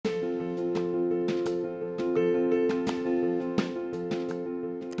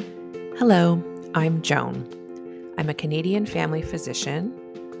Hello, I'm Joan. I'm a Canadian family physician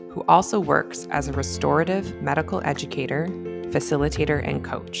who also works as a restorative medical educator, facilitator, and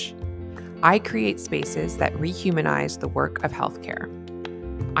coach. I create spaces that rehumanize the work of healthcare.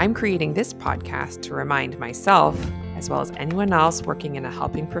 I'm creating this podcast to remind myself, as well as anyone else working in a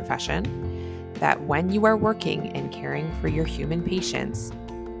helping profession, that when you are working and caring for your human patients,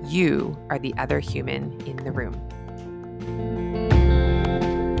 you are the other human in the room.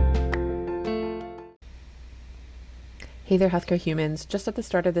 Hey there, healthcare humans. Just at the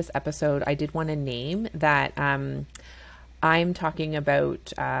start of this episode, I did want to name that I'm talking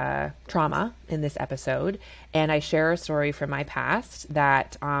about trauma in this episode, and I share a story from my past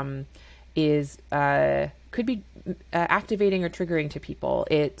that could be activating or triggering to people.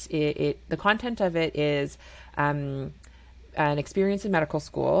 The content of it is an experience in medical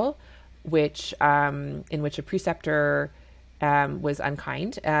school, in which a preceptor was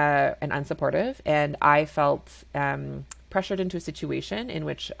unkind and unsupportive, and I felt pressured into a situation in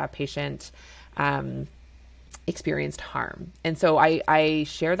which a patient experienced harm. And so I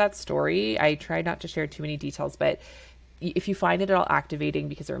share that story. I try not to share too many details, but if you find it at all activating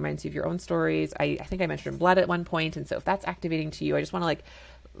because it reminds you of your own stories, I think I mentioned blood at one point. And so if that's activating to you, I just want to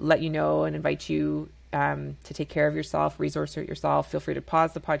let you know and invite you to take care of yourself, resource yourself. Feel free to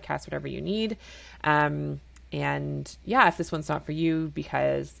pause the podcast, whatever you need. And yeah, if this one's not for you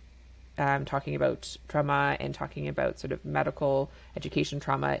because talking about trauma and talking about sort of medical education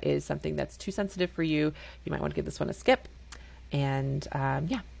trauma is something that's too sensitive for you, you might want to give this one a skip. And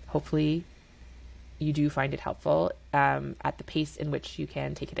hopefully you do find it helpful at the pace in which you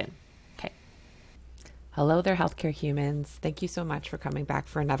can take it in. Okay. Hello there, healthcare humans. Thank you so much for coming back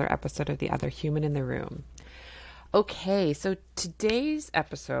for another episode of The Other Human in the Room. Okay, so today's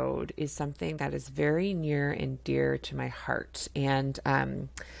episode is something that is very near and dear to my heart, and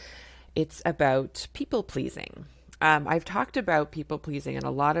it's about people pleasing. I've talked about people pleasing in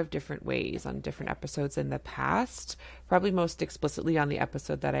a lot of different ways on different episodes in the past, probably most explicitly on the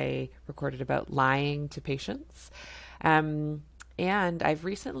episode that I recorded about lying to patients. And I've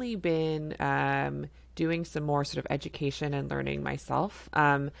recently been doing some more sort of education and learning myself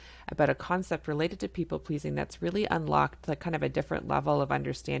about a concept related to people pleasing that's really unlocked kind of a different level of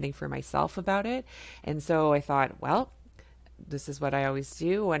understanding for myself about it. And so I thought, well, this is what I always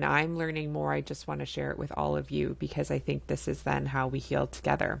do. When I'm learning more, I just want to share it with all of you because I think this is then how we heal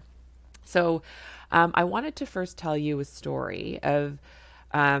together. So I wanted to first tell you a story of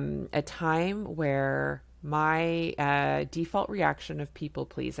a time where my default reaction of people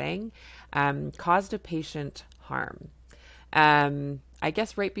pleasing caused a patient harm. I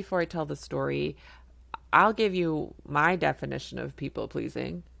guess right before I tell the story, I'll give you my definition of people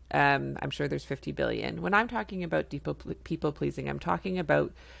pleasing. I'm sure there's 50 billion. When I'm talking about people pleasing, I'm talking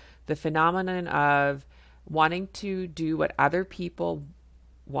about the phenomenon of wanting to do what other people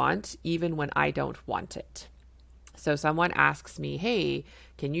want, even when I don't want it. So someone asks me, hey,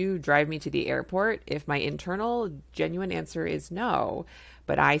 can you drive me to the airport? If my internal genuine answer is no,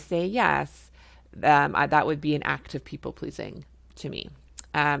 but I say yes, that would be an act of people pleasing to me.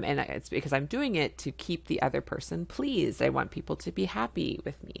 And it's because I'm doing it to keep the other person pleased. I want people to be happy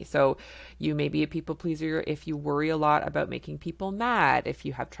with me. So you may be a people pleaser if you worry a lot about making people mad, if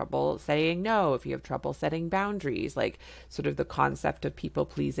you have trouble saying no, if you have trouble setting boundaries, like sort of the concept of people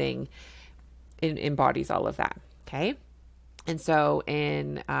pleasing embodies all of that. Okay. And so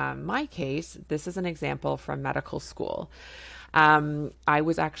in my case, this is an example from medical school. I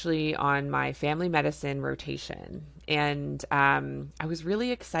was actually on my family medicine rotation, and I was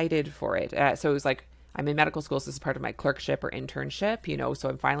really excited for it. So it was like, I'm in medical school, so this is part of my clerkship or internship, so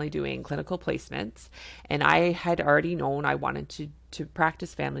I'm finally doing clinical placements, and I had already known I wanted to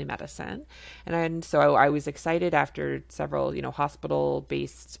practice family medicine. And so I was excited after several,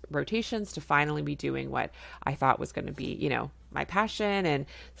 hospital-based rotations to finally be doing what I thought was going to be, my passion and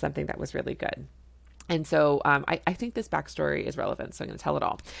something that was really good. And so I think this backstory is relevant, so I'm going to tell it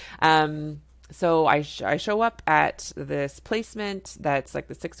all. So I show up at this placement that's like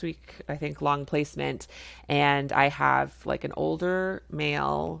the 6-week, I think, long placement, and I have like an older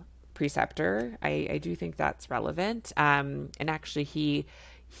male preceptor. I do think that's relevant. And actually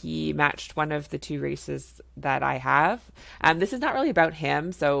he matched one of the two races that I have. This is not really about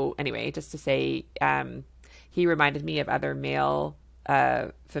him. So anyway, just to say, he reminded me of other male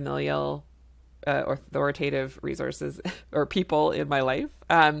familial authoritative resources or people in my life.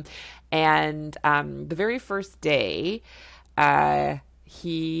 And the very first day,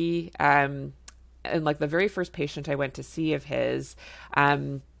 he, and like the very first patient I went to see of his,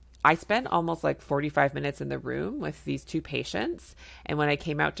 I spent almost like 45 minutes in the room with these two patients. And when I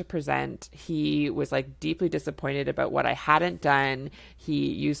came out to present, he was like deeply disappointed about what I hadn't done.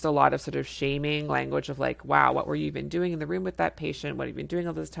 He used a lot of sort of shaming language of like, wow, what were you even doing in the room with that patient? What have you been doing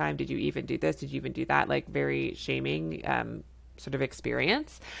all this time? Did you even do this? Did you even do that? Like very shaming sort of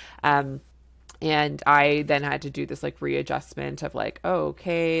experience. And I then had to do this like readjustment of like, oh,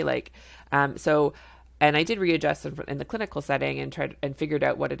 okay, like, so, and I did readjust in the clinical setting and tried and figured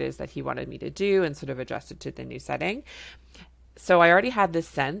out what it is that he wanted me to do and sort of adjusted to the new setting. So I already had this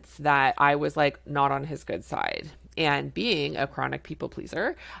sense that I was like not on his good side. And being a chronic people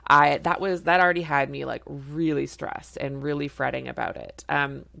pleaser, that already had me like really stressed and really fretting about it.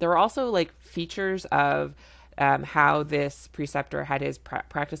 There were also like features of how this preceptor had his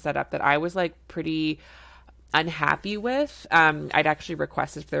practice set up that I was like pretty unhappy with. I'd actually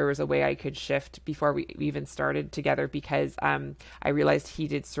requested if there was a way I could shift before we even started together because I realized he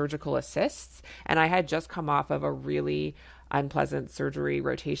did surgical assists and I had just come off of a really unpleasant surgery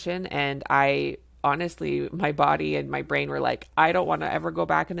rotation. And I honestly, my body and my brain were like, I don't want to ever go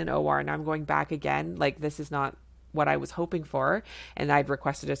back in an OR and I'm going back again. Like, this is not what I was hoping for. And I'd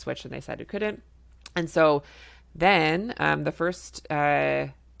requested a switch and they said it couldn't. And so then the first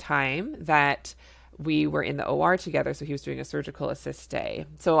time that we were in the OR together, so he was doing a surgical assist day.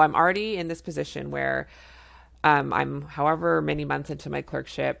 So I'm already in this position where I'm however many months into my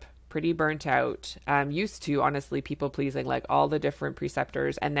clerkship, pretty burnt out. I'm used to, honestly, people pleasing like all the different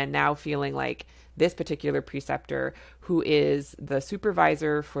preceptors. And then now feeling like this particular preceptor, who is the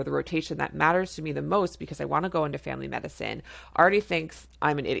supervisor for the rotation that matters to me the most because I want to go into family medicine, already thinks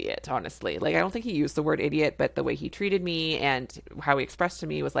I'm an idiot, honestly. Like, I don't think he used the word idiot, but the way he treated me and how he expressed to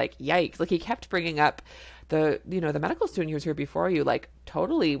me was like, yikes. Like, he kept bringing up the medical student who was here before you, like,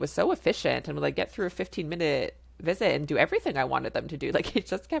 totally was so efficient and would like get through a 15-minute visit and do everything I wanted them to do. Like, he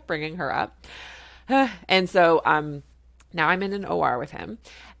just kept bringing her up. And so now I'm in an OR with him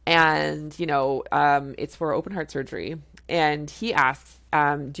and, it's for open heart surgery. And he asks,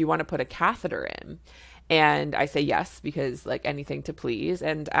 do you want to put a catheter in? And I say yes, because like anything to please.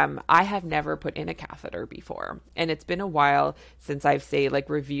 And I have never put in a catheter before. And it's been a while since I've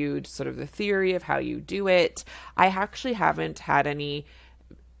reviewed sort of the theory of how you do it. I actually haven't had any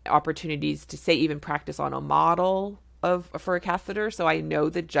opportunities to say even practice on a model for a catheter. So I know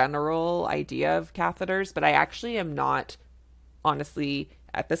the general idea of catheters, but I actually am not, honestly,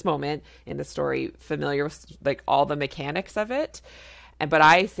 at this moment in the story, familiar with like all the mechanics of it. But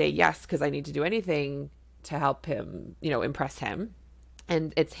I say yes, because I need to do anything to help him, impress him.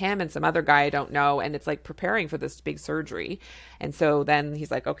 And it's him and some other guy I don't know. And it's like preparing for this big surgery. And so then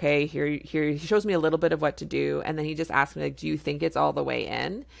he's like, okay, here, he shows me a little bit of what to do. And then he just asks me, like, do you think it's all the way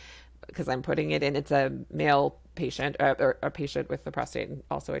in? Because I'm putting it in. It's a male patient, or a patient with the prostate,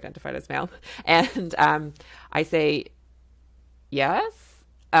 also identified as male. And I say, yes.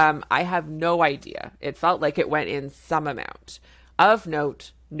 I have no idea. It felt like it went in some amount. Of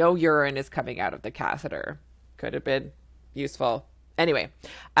note, no urine is coming out of the catheter. Could have been useful. Anyway,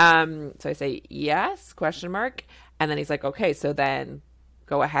 so I say, yes, question mark. And then he's like, okay, so then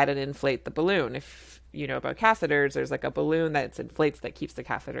go ahead and inflate the balloon. If you know about catheters, there's like a balloon that inflates that keeps the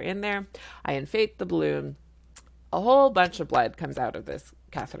catheter in there. I inflate the balloon. A whole bunch of blood comes out of this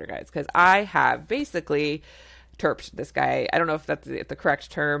catheter, guys, because I have basically terped this guy. I don't know if that's the correct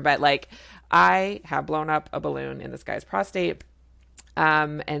term, but like I have blown up a balloon in this guy's prostate.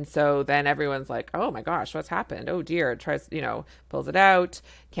 And so then everyone's like, oh my gosh, what's happened? Oh dear. Tries, pulls it out,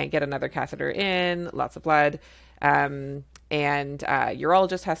 can't get another catheter in, lots of blood. And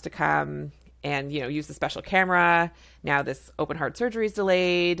urologist has to come and, use the special camera. Now this open heart surgery is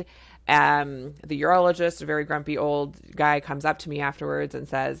delayed. The urologist, a very grumpy old guy, comes up to me afterwards and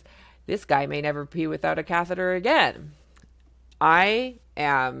says, this guy may never pee without a catheter again. I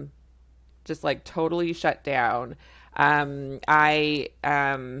am just like totally shut down. I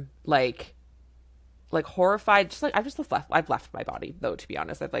am like horrified. Just like I've left my body though, to be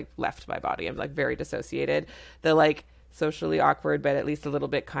honest. I've like left my body. I'm like very dissociated. The like socially awkward, but at least a little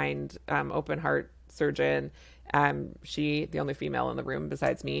bit kind, open heart surgeon. She, the only female in the room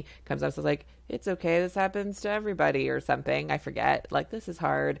besides me, comes up and says like, it's okay, this happens to everybody or something. I forget. Like, this is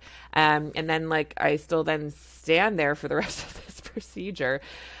hard. And then like, I still then stand there for the rest of this procedure.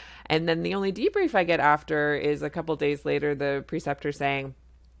 And then the only debrief I get after is a couple days later, the preceptor saying,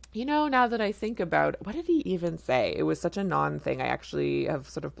 now that I think about it, what did he even say? It was such a non thing. I actually have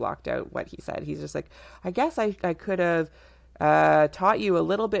sort of blocked out what he said. He's just like, I guess I could have taught you a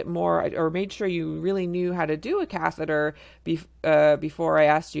little bit more or made sure you really knew how to do a catheter before I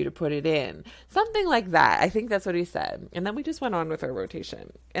asked you to put it in. Something like that. I think that's what he said. And then we just went on with our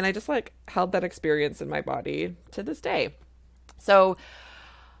rotation. And I just like held that experience in my body to this day. So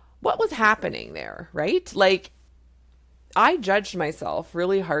what was happening there, right? Like I judged myself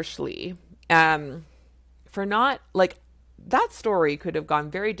really harshly for not like that story could have gone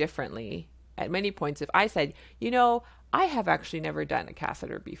very differently at many points if I said, I have actually never done a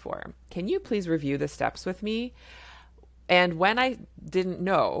catheter before. Can you please review the steps with me? And when I didn't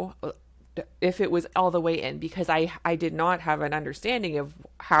know if it was all the way in, because I did not have an understanding of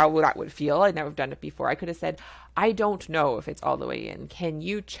how that would feel, I'd never done it before, I could have said, I don't know if it's all the way in. Can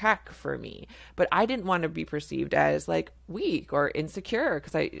you check for me? But I didn't want to be perceived as like weak or insecure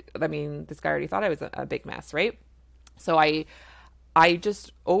because I mean, this guy already thought I was a big mess, right? So I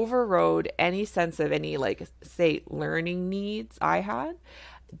just overrode any sense of any like say learning needs I had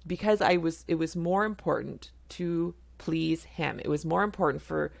because it was more important to please him. It was more important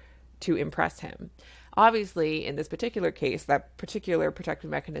to impress him. Obviously, in this particular case, that particular protective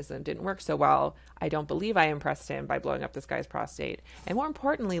mechanism didn't work so well. I don't believe I impressed him by blowing up this guy's prostate. And more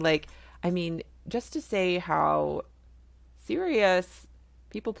importantly, just to say how serious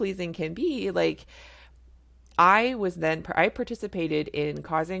people pleasing can be, like I participated in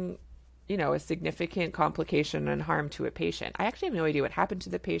causing, a significant complication and harm to a patient. I actually have no idea what happened to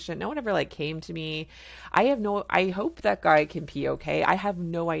the patient. No one ever came to me. I hope that guy can pee okay. I have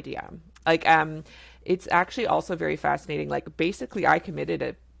no idea. It's actually also very fascinating. Like basically I committed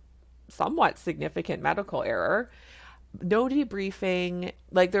a somewhat significant medical error. No debriefing.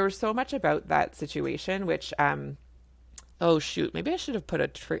 Like there was so much about that situation, which, oh shoot, maybe I should have put a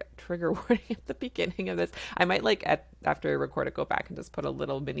trigger warning at the beginning of this. I might after I record it, go back and just put a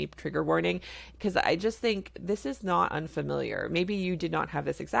little mini trigger warning because I just think this is not unfamiliar. Maybe you did not have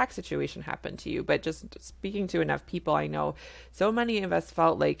this exact situation happen to you, but just speaking to enough people I know, so many of us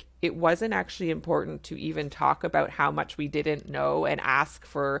felt like it wasn't actually important to even talk about how much we didn't know and ask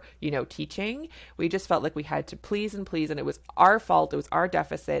for, teaching. We just felt like we had to please and please, and it was our fault. It was our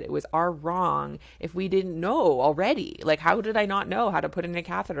deficit. It was our wrong if we didn't know already. Like, how did I not know how to put in a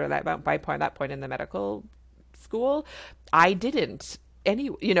catheter that point in the medical school? I didn't.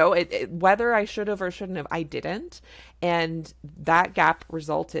 Whether I should have or shouldn't have, I didn't. And that gap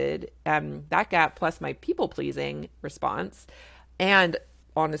resulted, that gap plus my people pleasing response, and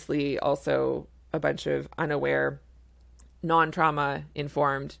honestly, also a bunch of unaware, non-trauma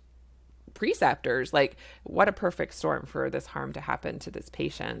informed preceptors. Like, what a perfect storm for this harm to happen to this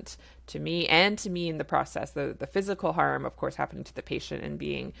patient, to me, and to me in the process. The physical harm, of course, happening to the patient and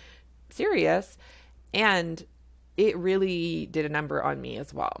being serious. And it really did a number on me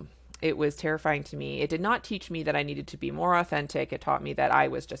as well. It was terrifying to me. It did not teach me that I needed to be more authentic. It taught me that I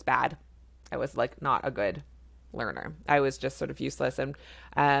was just bad. I was not a good learner. I was just sort of useless.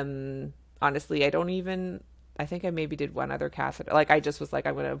 And honestly, I think I maybe did one other catheter. I just was I'm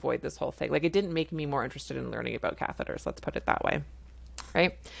going to avoid this whole thing. It didn't make me more interested in learning about catheters. Let's put it that way.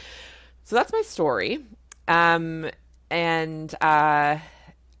 Right. So that's my story. And now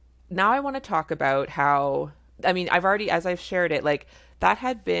I want to talk about how, I've already, as I've shared it, that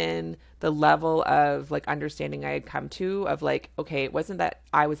had been the level of understanding I had come to of okay, it wasn't that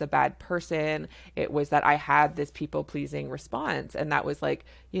I was a bad person. It was that I had this people pleasing response. And that was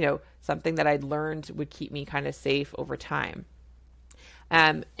something that I'd learned would keep me kind of safe over time.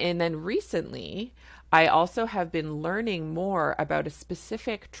 And then recently, I also have been learning more about a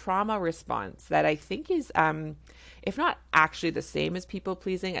specific trauma response that I think is, if not actually the same as people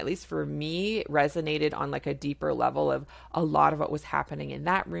pleasing, at least for me, it resonated on a deeper level of a lot of what was happening in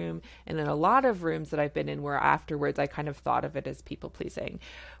that room. And in a lot of rooms that I've been in where afterwards I kind of thought of it as people pleasing,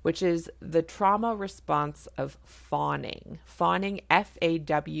 which is the trauma response of fawning. Fawning,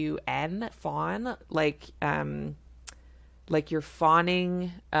 F-A-W-N, fawn, you're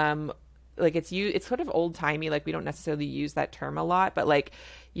fawning, it's sort of old timey. We don't necessarily use that term a lot, but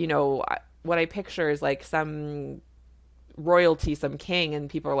what I picture is some royalty, some king, and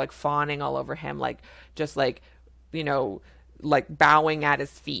people are fawning all over him, just bowing at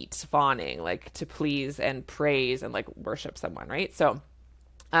his feet, fawning, to please and praise and worship someone. Right. So,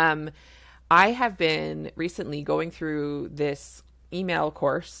 I have been recently going through this email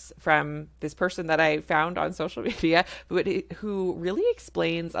course from this person that I found on social media who really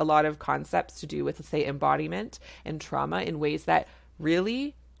explains a lot of concepts to do with, say, embodiment and trauma in ways that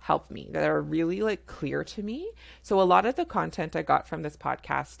really help me, that are really clear to me. So a lot of the content I got from this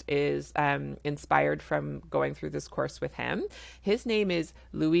podcast is inspired from going through this course with him. His name is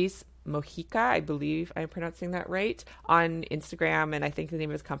Luis Mojica, I believe I'm pronouncing that right, on Instagram. And I think the name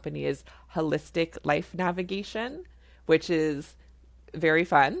of his company is Holistic Life Navigation, which is very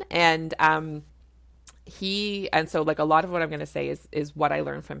fun. And so like a lot of what I'm going to say is what I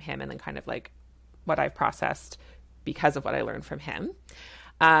learned from him, and then kind of like what I've processed because of what I learned from him.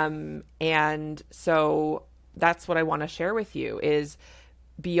 And so that's what I want to share with you is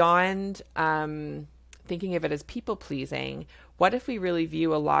beyond thinking of it as people pleasing, what if we really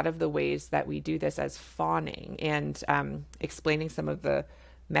view a lot of the ways that we do this as fawning? And explaining some of the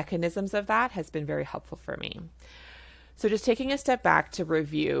mechanisms of that has been very helpful for me. So just taking a step back to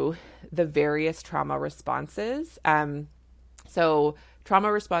review the various trauma responses. So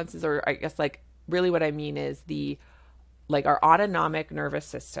trauma responses, or I guess like really what I mean is our autonomic nervous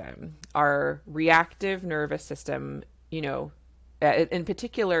system, our reactive nervous system, in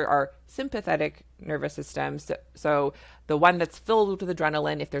particular, our sympathetic nervous system. So the one that's filled with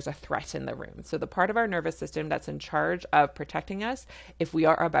adrenaline if there's a threat in the room. So the part of our nervous system that's in charge of protecting us if we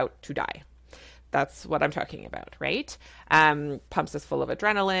are about to die. That's what I'm talking about, right? Pumps us full of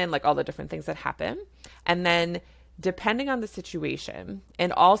adrenaline, like all the different things that happen. And then depending on the situation,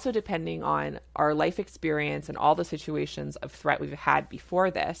 and also depending on our life experience and all the situations of threat we've had before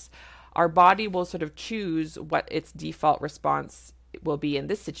this, our body will sort of choose what its default response will be in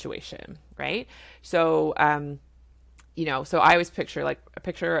this situation, right? So, so I always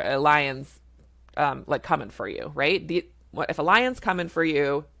picture a lion's like coming for you, right? If a lion's coming for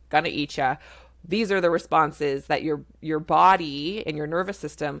you, gonna eat you, these are the responses that your body and your nervous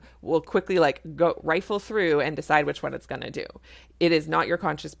system will quickly like go rifle through and decide which one it's going to do. It is not your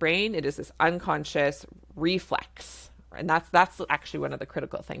conscious brain. It is this unconscious reflex. And that's actually one of the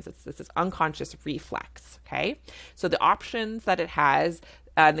critical things. It's this unconscious reflex. Okay. So the options that it has,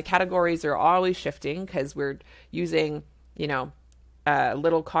 and the categories are always shifting because we're using,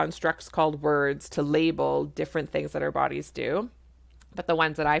 little constructs called words to label different things that our bodies do. But the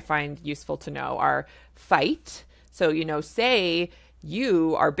ones that I find useful to know are fight. So, say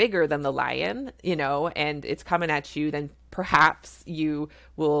you are bigger than the lion, and it's coming at you, then perhaps your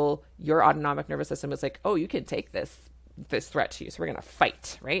autonomic nervous system is like, oh, you can take this threat to you. So we're going to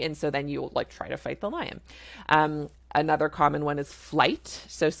fight, right? And so then you'll like try to fight the lion. Another common one is flight.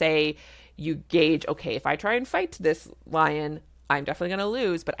 So say you gauge, okay, if I try and fight this lion, I'm definitely going to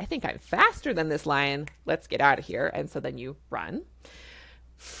lose, but I think I'm faster than this lion. Let's get out of here. And so then you run.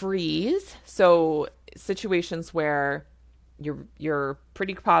 Freeze. So situations where you're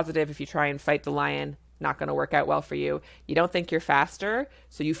pretty positive if you try and fight the lion, not going to work out well for you. You don't think you're faster,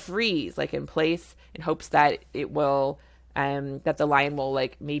 so you freeze like in place in hopes that it will, that the lion will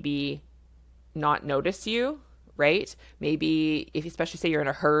like maybe not notice you, right? Maybe especially say you're in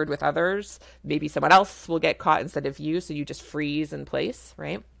a herd with others, maybe someone else will get caught instead of you, so you just freeze in place,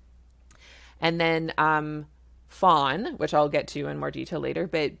 right? And then fawn, which I'll get to in more detail later,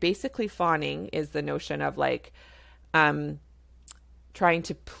 but basically fawning is the notion of like trying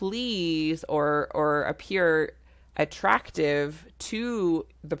to please or appear attractive to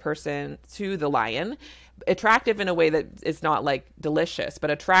the person, to the lion, attractive in a way that is not like delicious,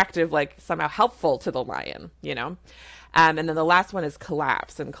 but attractive, like somehow helpful to the lion, and then the last one is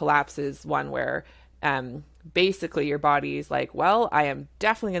collapse. And collapse is one where basically your body's like, well, I am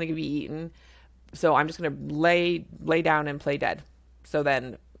definitely going to be eaten, so I'm just going to lay down and play dead. So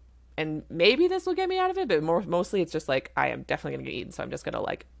then, and maybe this will get me out of it, but mostly it's just like, I am definitely going to get eaten, so I'm just going to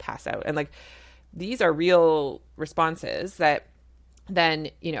like pass out. And like, these are real responses that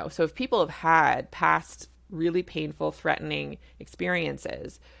then, so if people have had past really painful, threatening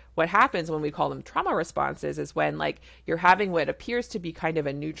experiences, what happens when we call them trauma responses is when like you're having what appears to be kind of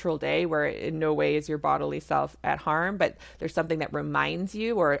a neutral day where in no way is your bodily self at harm, but there's something that reminds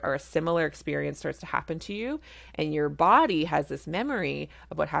you or a similar experience starts to happen to you, and your body has this memory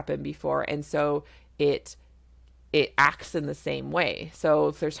of what happened before, and so it acts in the same way. So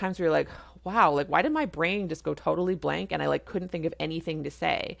if there's times where you're like, wow, like why did my brain just go totally blank and I like couldn't think of anything to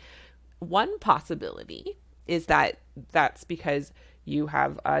say? One possibility is that that's because you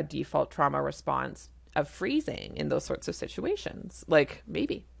have a default trauma response of freezing in those sorts of situations. Like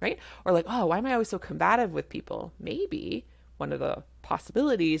maybe, right? Or like, oh, why am I always so combative with people? Maybe one of the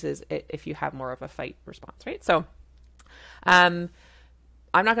possibilities is if you have more of a fight response, right? So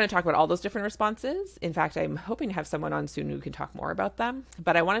I'm not going to talk about all those different responses. In fact, I'm hoping to have someone on soon who can talk more about them.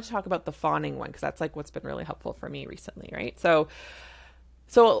 But I wanted to talk about the fawning one because that's like what's been really helpful for me recently, right? So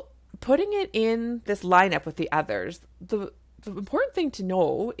putting it in this lineup with the others, the important thing to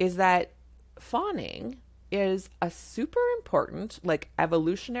know is that fawning is a super important, like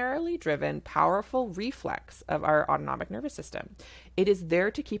evolutionarily driven, powerful reflex of our autonomic nervous system. It is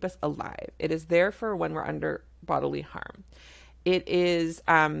there to keep us alive. It is there for when we're under bodily harm. It is,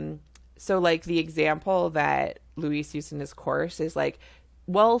 so like the example that Luis used in his course is like,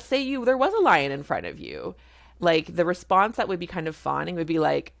 well, say there was a lion in front of you. Like the response that would be kind of fawning would be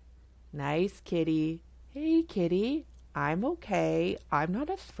like, nice kitty. Hey, kitty. I'm okay. I'm not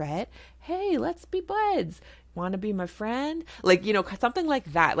a threat. Hey, let's be buds. Want to be my friend? Like, something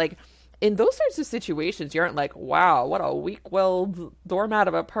like that. Like, in those sorts of situations, you aren't like, wow, what a weak-willed doormat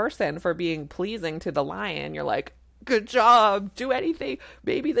of a person for being pleasing to the lion. You're like, good job. Do anything.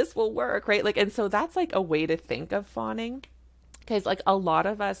 Maybe this will work, right? Like, and so that's like a way to think of fawning. Because, like, a lot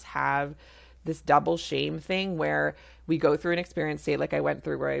of us have this double shame thing where we go through an experience, say like I went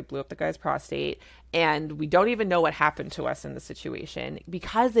through where I blew up the guy's prostate, and we don't even know what happened to us in the situation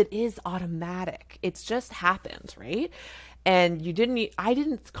because it is automatic. It's just happened, right? And I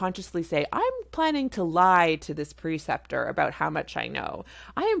didn't consciously say, I'm planning to lie to this preceptor about how much I know.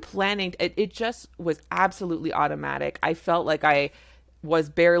 I am planning, it just was absolutely automatic. I felt like I was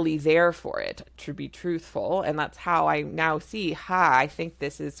barely there for it, to be truthful. And that's how I now see, I think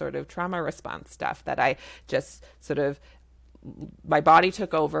this is sort of trauma response stuff that I just sort of, my body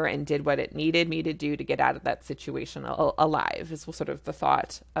took over and did what it needed me to do to get out of that situation alive, is sort of the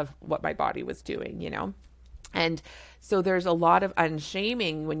thought of what my body was doing. And so there's a lot of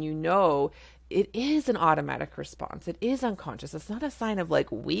unshaming when it is an automatic response. It is unconscious. It's not a sign of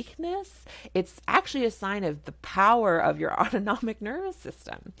like weakness. It's actually a sign of the power of your autonomic nervous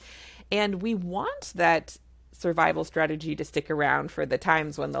system. And we want that survival strategy to stick around for the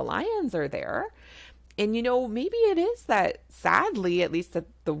times when the lions are there. And, maybe it is that, sadly, at least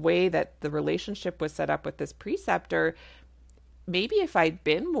the way that the relationship was set up with this preceptor, maybe if I'd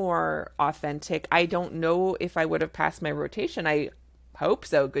been more authentic, I don't know if I would have passed my rotation. I hope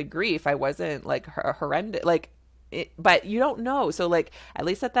so. Good grief. I wasn't like horrendous, but you don't know. So like, at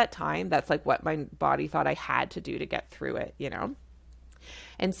least at that time, that's like what my body thought I had to do to get through it,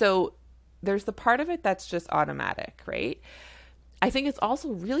 And so there's the part of it that's just automatic, right? I think it's also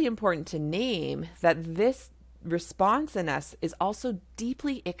really important to name that this response in us is also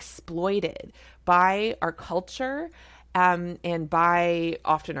deeply exploited by our culture, and by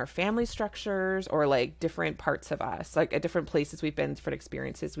often our family structures or like different parts of us, like at different places we've been, different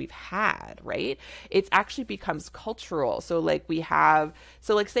experiences we've had, right? It actually becomes cultural. So like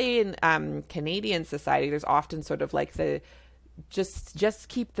say in Canadian society, there's often sort of like the just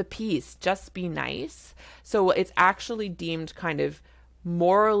keep the peace, just be nice. So it's actually deemed kind of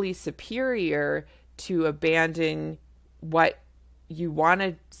morally superior to abandon what you want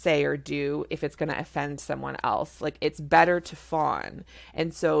to say or do if it's going to offend someone else. Like, it's better to fawn.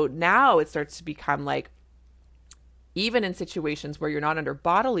 And so now it starts to become like, even in situations where you're not under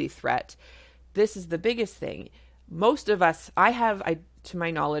bodily threat, this is the biggest thing. Most of us, I to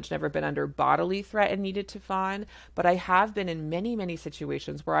my knowledge, never been under bodily threat and needed to fawn, but I have been in many, many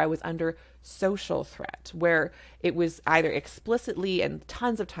situations where I was under social threat, where it was either explicitly and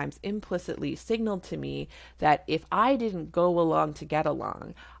tons of times implicitly signaled to me that if I didn't go along to get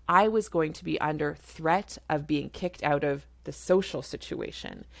along, I was going to be under threat of being kicked out of the social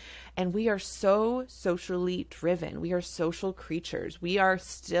situation. And we are so socially driven. We are social creatures. We are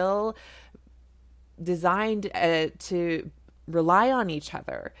still designed to rely on each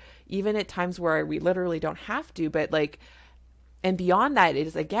other, even at times where we literally don't have to. But like, and beyond that, it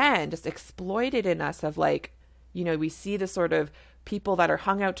is again just exploited in us of like, we see the sort of people that are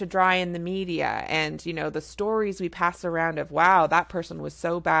hung out to dry in the media, and the stories we pass around of, wow, that person was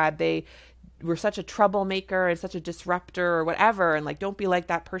so bad, they were such a troublemaker and such a disruptor or whatever, and like, don't be like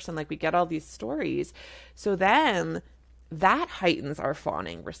that person. Like, we get all these stories. So then that heightens our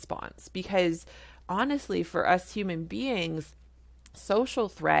fawning response, because honestly, for us human beings, social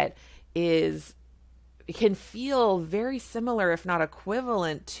threat can feel very similar, if not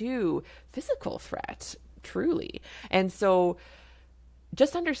equivalent, to physical threat, truly. And so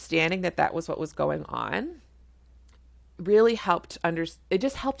just understanding that was what was going on really helped it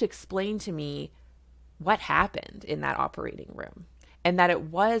just helped explain to me what happened in that operating room, and that it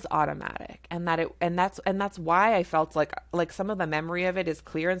was automatic, and that's why I felt like some of the memory of it is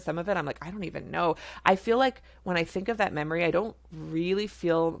clear, and some of it I'm like, I don't even know. I feel like when I think of that memory, I don't really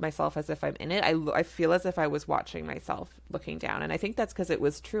feel myself as if I'm in it. I feel as if I was watching myself looking down, and I think that's because it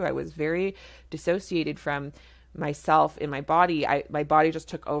was true. I was very dissociated from myself in my body. My body just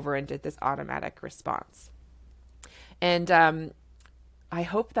took over and did this automatic response. And I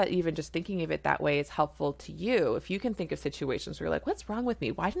hope that even just thinking of it that way is helpful to you. If you can think of situations where you're like, what's wrong with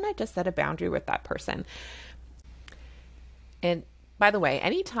me? Why didn't I just set a boundary with that person? And by the way,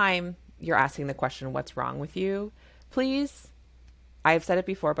 anytime you're asking the question, what's wrong with you? Please, I've said it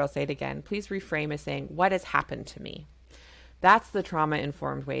before, but I'll say it again. Please reframe as saying, what has happened to me? That's the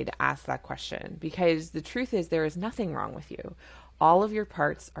trauma-informed way to ask that question, because the truth is there is nothing wrong with you. All of your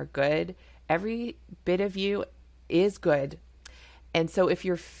parts are good. Every bit of you is good. And so if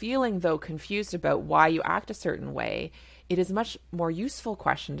you're feeling, though, confused about why you act a certain way, it is a much more useful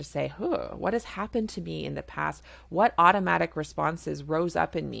question to say, what has happened to me in the past? What automatic responses rose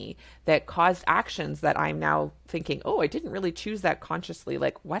up in me that caused actions that I'm now thinking, I didn't really choose that consciously.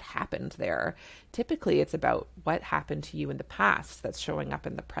 Like, what happened there? Typically, it's about what happened to you in the past that's showing up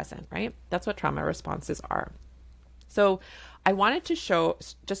in the present, right? That's what trauma responses are. So I wanted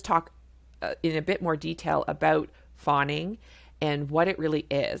to talk in a bit more detail about fawning and what it really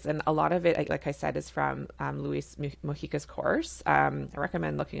is. And a lot of it, like I said, is from Luis Mojica's course. I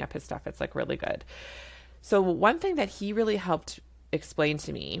recommend looking up his stuff. It's like really good. So one thing that he really helped explain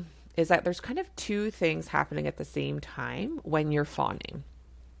to me is that there's kind of two things happening at the same time when you're fawning.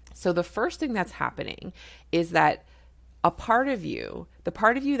 So the first thing that's happening is that a part of you, the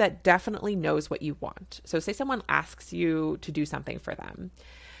part of you that definitely knows what you want. So say someone asks you to do something for them,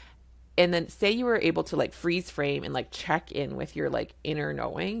 and then say you were able to like freeze frame and like check in with your like inner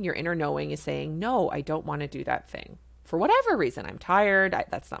knowing. Your inner knowing is saying, no, I don't want to do that thing for whatever reason. I'm tired.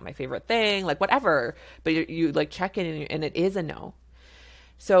 That's not my favorite thing, like whatever. But you like check in and it is a no.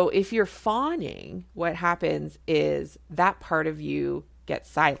 So if you're fawning, what happens is that part of you gets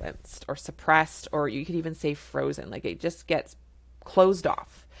silenced or suppressed, or you could even say frozen. Like it just gets closed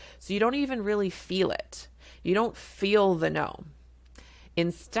off. So you don't even really feel it. You don't feel the no.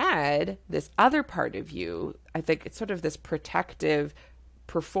 Instead, this other part of you, I think it's sort of this protective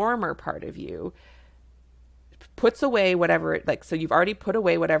performer part of you, puts away whatever it like. So you've already put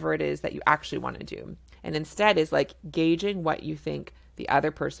away whatever it is that you actually want to do. And instead is like gauging what you think the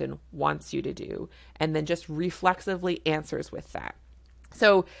other person wants you to do, and then just reflexively answers with that.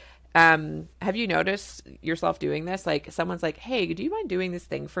 So have you noticed yourself doing this? Like someone's like, hey, do you mind doing this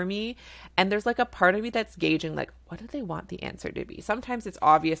thing for me? And there's like a part of me that's gauging, like, what do they want the answer to be? Sometimes it's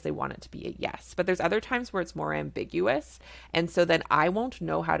obvious they want it to be a yes, but there's other times where it's more ambiguous. And so then I won't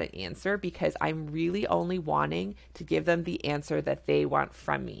know how to answer because I'm really only wanting to give them the answer that they want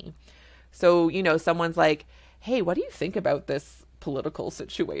from me. So, someone's like, hey, what do you think about this political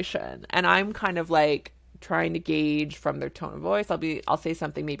situation? And I'm kind of like, trying to gauge from their tone of voice. I'll say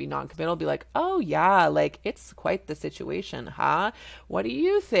something maybe non-committal, be like, oh yeah, like it's quite the situation, huh? What do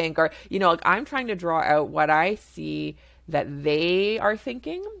you think? Or, like I'm trying to draw out what I see that they are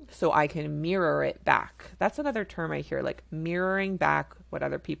thinking so I can mirror it back. That's another term I hear, like mirroring back what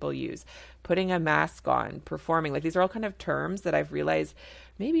other people use, putting a mask on, performing. Like these are all kind of terms that I've realized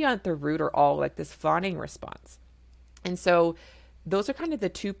maybe at the root are all like this fawning response. And so those are kind of the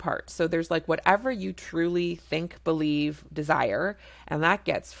two parts. So there's like whatever you truly think, believe, desire, and that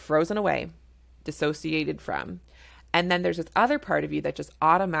gets frozen away, dissociated from. And then there's this other part of you that just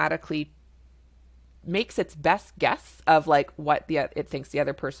automatically makes its best guess of like what it thinks the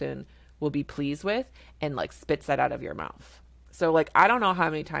other person will be pleased with, and like spits that out of your mouth. So like, I don't know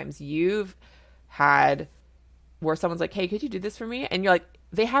how many times you've had where someone's like, hey, could you do this for me? And you're like,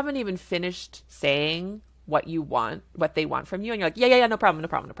 they haven't even finished saying what you want, what they want from you. And you're like, yeah, no problem.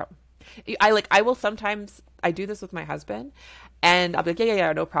 I will sometimes, I do this with my husband, and I'll be like,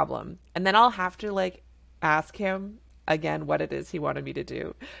 yeah, no problem. And then I'll have to like ask him again what it is he wanted me to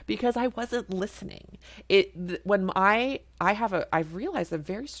do, because I wasn't listening. I've realized a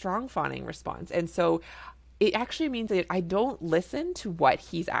very strong fawning response. And so it actually means that I don't listen to what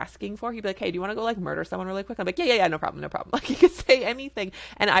he's asking for. He'd be like, hey, do you want to go like murder someone really quick? I'm like, yeah, no problem. Like he could say anything.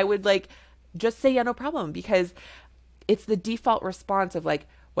 And I would like, just say, yeah, no problem, because it's the default response of like,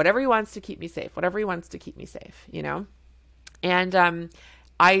 whatever he wants to keep me safe, And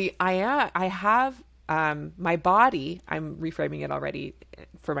I have my body, I'm reframing it already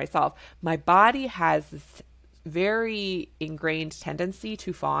for myself. My body has this very ingrained tendency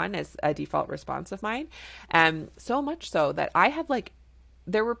to fawn as a default response of mine. So much so that I have like,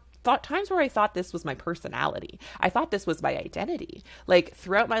 there were times where I thought this was my personality. I thought this was my identity. Like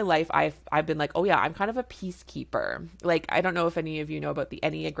throughout my life, I've been like, oh yeah, I'm kind of a peacekeeper. Like, I don't know if any of you know about the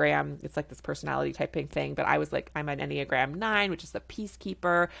Enneagram. It's like this personality typing thing, but I was like, I'm an Enneagram 9, which is the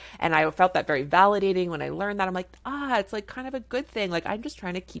peacekeeper. And I felt that very validating when I learned that. I'm like, it's like kind of a good thing. Like, I'm just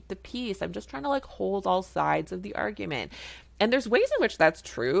trying to keep the peace. I'm just trying to like hold all sides of the argument. And there's ways in which that's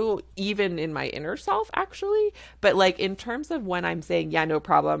true, even in my inner self, actually. But like in terms of when I'm saying, yeah, no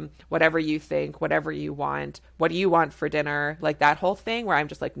problem, whatever you think, whatever you want, what do you want for dinner? Like that whole thing where I'm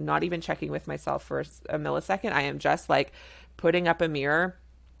just like not even checking with myself for a millisecond. I am just like putting up a mirror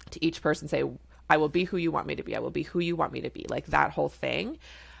to each person, say, I will be who you want me to be. I will be who you want me to be. Like that whole thing.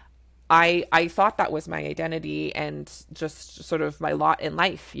 I thought that was my identity and just sort of my lot in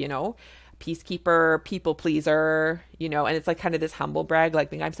life, you know, peacekeeper, people pleaser, you know, and it's like kind of this humble brag, like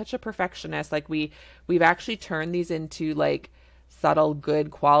being, I'm such a perfectionist. Like we've actually turned these into like subtle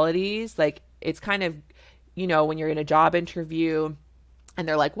good qualities. Like it's kind of, you know, when you're in a job interview and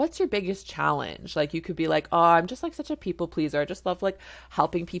they're like, what's your biggest challenge? Like you could be like, oh, I'm just like such a people pleaser. I just love like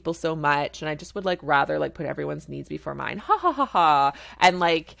helping people so much. And I just would like rather like put everyone's needs before mine. Ha ha ha ha. And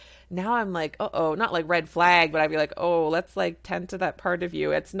like, now I'm like, uh-oh, not like red flag, but I'd be like, oh, let's like tend to that part of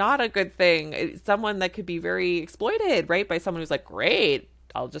you. It's not a good thing. It's someone that could be very exploited, right? By someone who's like, great,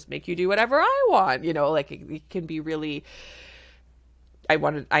 I'll just make you do whatever I want. You know, like it can be really,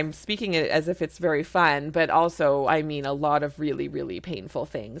 I'm speaking it as if it's very fun, but also, I mean, a lot of really, really painful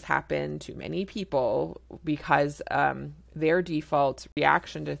things happen to many people because their default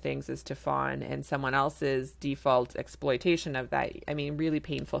reaction to things is to fawn, and someone else's default exploitation of that. I mean, really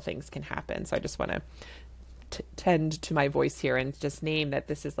painful things can happen. So I just want to tend to my voice here and just name that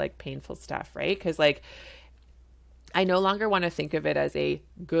this is like painful stuff, right? Because like, I no longer want to think of it as a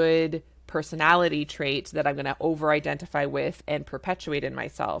good personality trait that I'm going to over-identify with and perpetuate in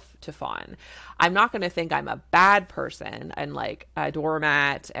myself to fawn. I'm not going to think I'm a bad person and like a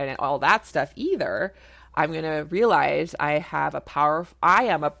doormat and all that stuff either. I'm going to realize I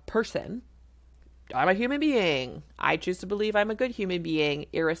am a person. I'm a human being. I choose to believe I'm a good human being,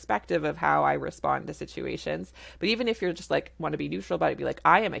 irrespective of how I respond to situations. But even if you're just like, want to be neutral about it, be like,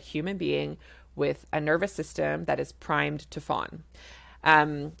 I am a human being with a nervous system that is primed to fawn.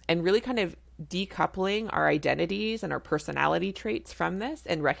 And really kind of decoupling our identities and our personality traits from this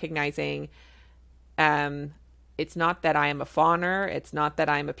and recognizing it's not that I am a fawner, it's not that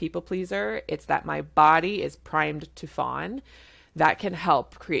I'm a people pleaser, it's that my body is primed to fawn. That can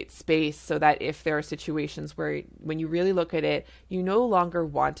help create space so that if there are situations where when you really look at it, you no longer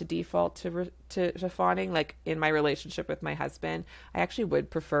want to default to fawning. Like in my relationship with my husband, I actually would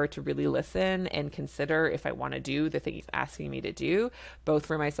prefer to really listen and consider if I want to do the thing he's asking me to do, both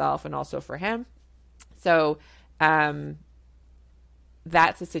for myself and also for him. So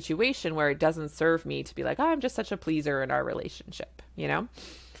that's a situation where it doesn't serve me to be like, oh, I'm just such a pleaser in our relationship, you know,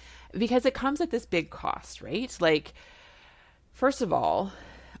 because it comes at this big cost, right? Like, first of all,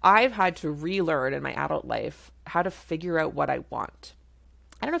 I've had to relearn in my adult life how to figure out what I want.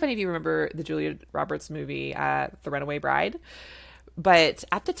 I don't know if any of you remember the Julia Roberts movie, The Runaway Bride, but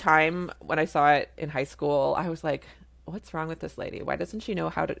at the time when I saw it in high school, I was like, what's wrong with this lady? Why doesn't she know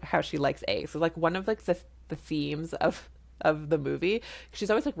how she likes eggs? It's like one of like the themes of the movie. She's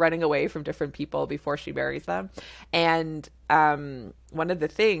always like running away from different people before she marries them. And one of the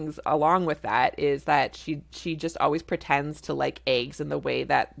things along with that is that she just always pretends to like eggs in the way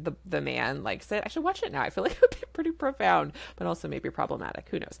that the man likes it. I should watch it now. I feel like it would be pretty profound, but also maybe problematic.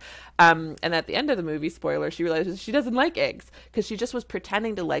 Who knows? And at the end of the movie, spoiler, she realizes she doesn't like eggs because she just was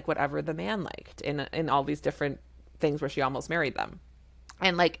pretending to like whatever the man liked in all these different things where she almost married them.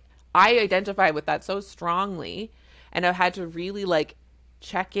 And like, I identify with that so strongly, and I've had to really like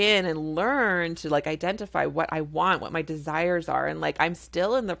check in and learn to like identify what I want, what my desires are. And like, I'm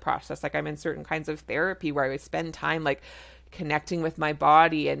still in the process. Like I'm in certain kinds of therapy where I would spend time like connecting with my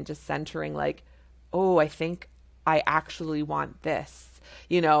body and just centering like, oh, I think I actually want this,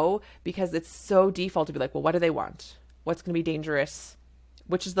 you know, because it's so default to be like, well, what do they want? What's going to be dangerous?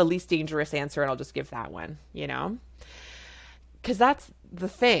 Which is the least dangerous answer? And I'll just give that one, you know? Because that's the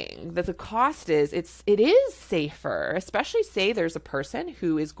thing, that the cost is it is safer, especially say there's a person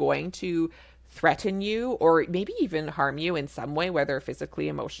who is going to threaten you or maybe even harm you in some way, whether physically,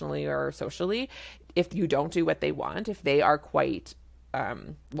 emotionally, or socially, if you don't do what they want, if they are quite,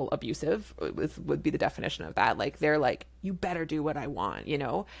 abusive would be the definition of that. Like, they're like, you better do what I want, you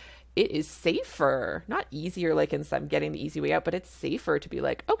know? It is safer, not easier, like in some getting the easy way out, but it's safer to be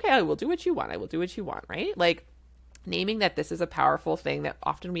like, okay, I will do what you want. I will do what you want, right? Like, naming that this is a powerful thing that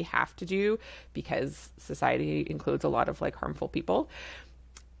often we have to do because society includes a lot of like harmful people.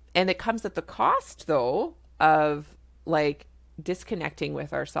 And it comes at the cost though of like disconnecting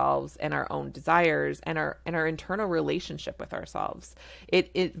with ourselves and our own desires and our internal relationship with ourselves.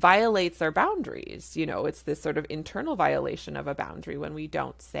 It violates our boundaries. You know, it's this sort of internal violation of a boundary when we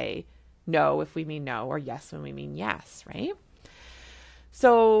don't say no if we mean no, or yes when we mean yes, right?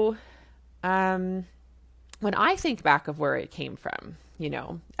 So, when I think back of where it came from,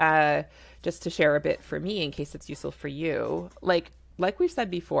 just to share a bit for me in case it's useful for you, like we've said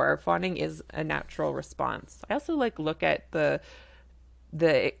before, fawning is a natural response. I also look at the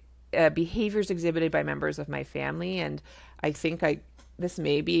behaviors exhibited by members of my family, and I think this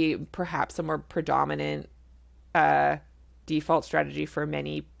may be perhaps a more predominant default strategy for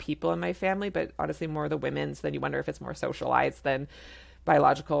many people in my family, but honestly more the women's. Then you wonder if it's more socialized than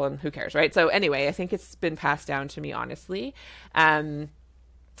biological, and who cares, right? So anyway, I think it's been passed down to me, honestly. And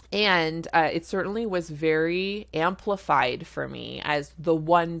it certainly was very amplified for me as the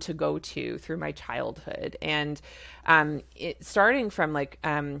one to go to through my childhood. And starting from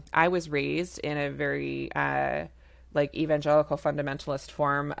I was raised in a very evangelical fundamentalist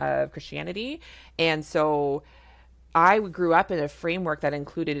form of Christianity. And so I grew up in a framework that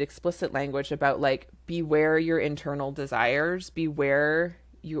included explicit language about beware your internal desires, beware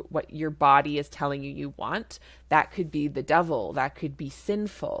what your body is telling you want. That could be the devil, that could be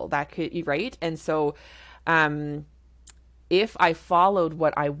sinful, that could, right? And so if I followed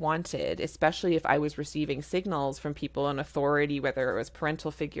what I wanted, especially if I was receiving signals from people in authority, whether it was parental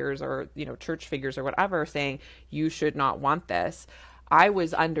figures or, church figures or whatever, saying you should not want this, I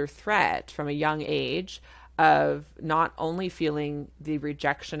was under threat from a young age of not only feeling the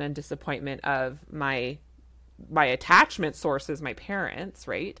rejection and disappointment of my attachment sources, my parents,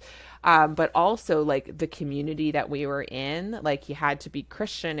 right? But also the community that we were in. You had to be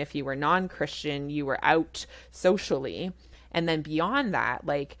Christian. If you were non-Christian, you were out socially. And then beyond that,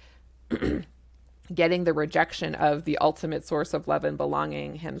 getting the rejection of the ultimate source of love and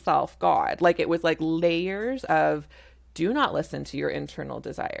belonging, himself, God. It was layers of do not listen to your internal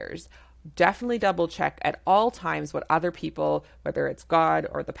desires. Definitely double check at all times what other people, whether it's God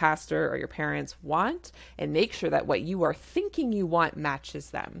or the pastor or your parents, want, and make sure that what you are thinking you want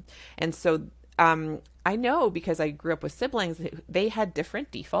matches them. And so I know, because I grew up with siblings, they had different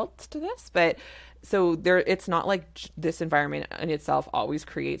defaults to this, but so it's not this environment in itself always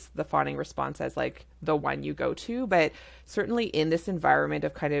creates the fawning response as the one you go to, but certainly in this environment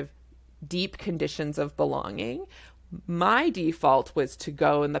of kind of deep conditions of belonging, my default was to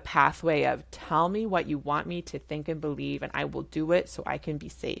go in the pathway of tell me what you want me to think and believe, and I will do it so I can be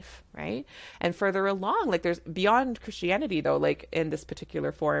safe, right? And further along, there's beyond Christianity, though, in this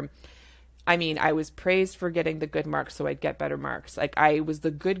particular form, I was praised for getting the good marks so I'd get better marks. I was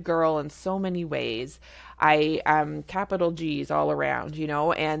the good girl in so many ways. I capital G's all around,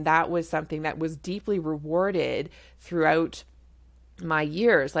 and that was something that was deeply rewarded throughout my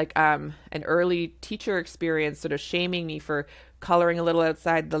years. An early teacher experience sort of shaming me for coloring a little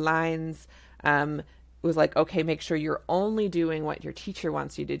outside the lines was okay, make sure you're only doing what your teacher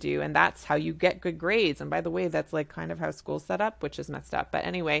wants you to do, and that's how you get good grades. And by the way, that's kind of how school's set up, which is messed up. But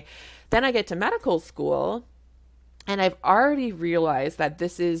anyway, then I get to medical school, and I've already realized that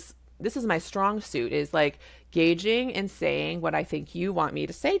this is my strong suit, is gauging and saying what I think you want me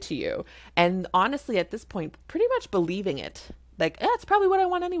to say to you. And honestly, at this point, pretty much believing it. It's probably what I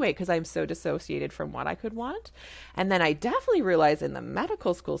want anyway, because I'm so dissociated from what I could want. And then I definitely realized in the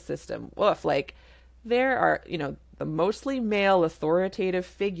medical school system, there are, the mostly male authoritative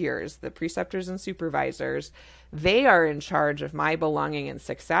figures, the preceptors and supervisors, they are in charge of my belonging and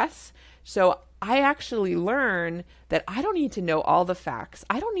success. So I actually learn that I don't need to know all the facts.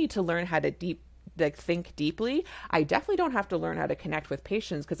 I don't need to learn how to think deeply. I definitely don't have to learn how to connect with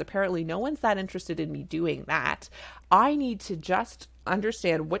patients, because apparently no one's that interested in me doing that. I need to just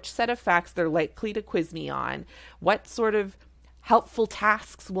understand which set of facts they're likely to quiz me on, what sort of helpful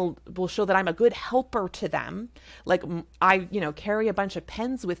tasks will show that I'm a good helper to them. I carry a bunch of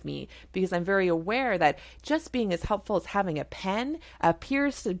pens with me because I'm very aware that just being as helpful as having a pen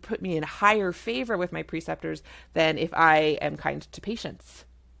appears to put me in higher favor with my preceptors than if I am kind to patients.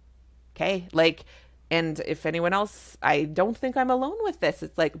 Okay, and if anyone else, I don't think I'm alone with this.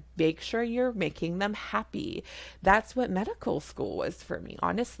 It's make sure you're making them happy. That's what medical school was for me,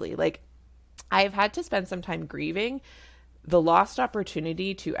 honestly. I've had to spend some time grieving the lost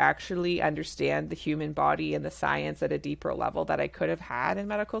opportunity to actually understand the human body and the science at a deeper level that I could have had in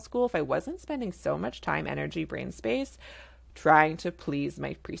medical school if I wasn't spending so much time, energy, brain space trying to please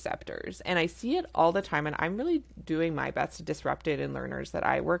my preceptors. And I see it all the time, and I'm really doing my best to disrupt it in learners that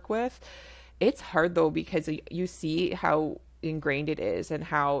I work with. It's hard though, because you see how ingrained it is, and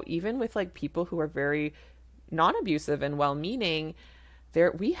how even with people who are very non-abusive and well-meaning,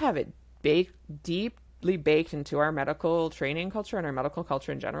 we have it deeply baked into our medical training culture and our medical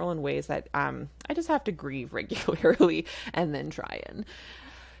culture in general in ways that I just have to grieve regularly and then try and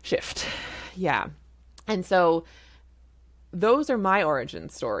shift. Yeah. And so those are my origin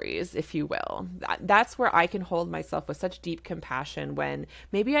stories, if you will. That's where I can hold myself with such deep compassion when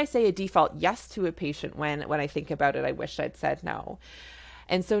maybe I say a default yes to a patient when I think about it, I wish I'd said no.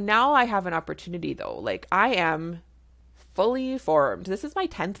 And so now I have an opportunity though. Like I am fully formed. This is my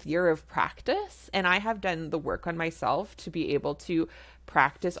 10th year of practice, and I have done the work on myself to be able to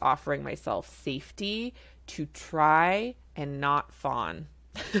practice offering myself safety to try and not fawn.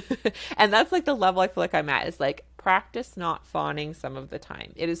 And that's like the level I feel like I'm at, is like practice not fawning some of the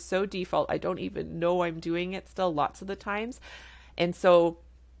time. It is so default. I don't even know I'm doing it still lots of the times. And so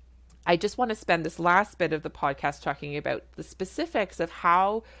I just want to spend this last bit of the podcast talking about the specifics of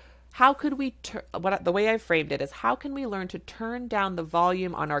how could we the way I framed it is, how can we learn to turn down the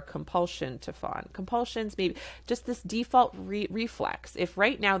volume on our compulsion to fawn? Compulsions, maybe just this default reflex. If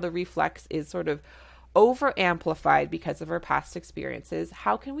right now the reflex is sort of over amplified because of our past experiences,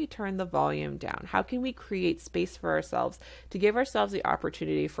 how can we turn the volume down? How can we create space for ourselves to give ourselves the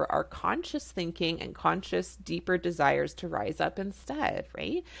opportunity for our conscious thinking and conscious deeper desires to rise up instead,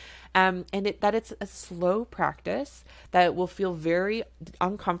 right? That it's a slow practice that will feel very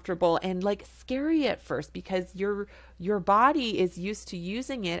uncomfortable and like scary at first, because your body is used to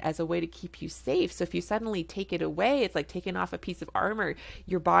using it as a way to keep you safe. So if you suddenly take it away, it's like taking off a piece of armor.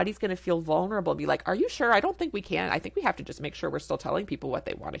 Your body's going to feel vulnerable, be like, are you sure? I don't think we can. I think we have to just make sure we're still telling people what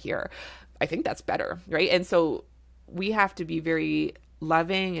they want to hear. I think that's better, right? And so we have to be very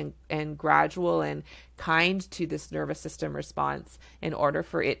loving and gradual and kind to this nervous system response in order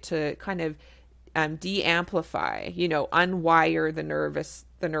for it to kind of de-amplify, unwire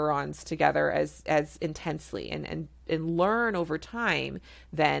the neurons together as intensely and learn over time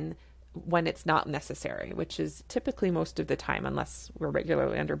then when it's not necessary, which is typically most of the time, unless we're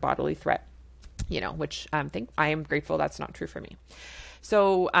regularly under bodily threat, which I am grateful that's not true for me.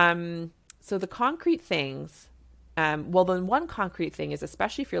 So the concrete things, then one concrete thing is,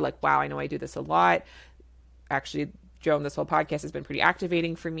 especially if you're like, wow, I know I do this a lot. Actually, Joan, this whole podcast has been pretty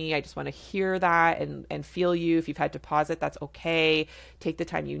activating for me. I just want to hear that and feel you. If you've had to pause it, that's okay. Take the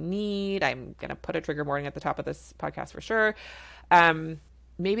time you need. I'm going to put a trigger warning at the top of this podcast for sure.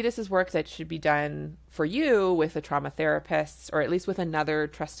 Maybe this is work that should be done for you with a trauma therapist, or at least with another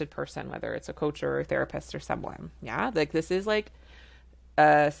trusted person, whether it's a coach or a therapist or someone. Yeah. Like this is like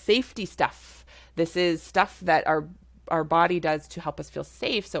safety stuff. This is stuff that our body does to help us feel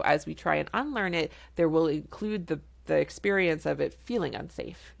safe. So as we try and unlearn it, there will include the experience of it feeling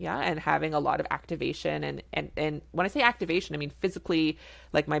unsafe. Yeah. And having a lot of activation. And when I say activation, I mean physically,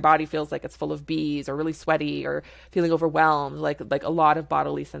 like my body feels like it's full of bees, or really sweaty, or feeling overwhelmed. Like a lot of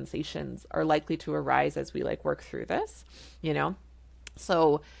bodily sensations are likely to arise as we like work through this,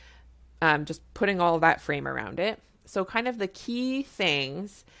 So just putting all of that frame around it. So kind of the key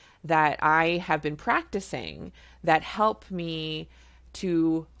things that I have been practicing that help me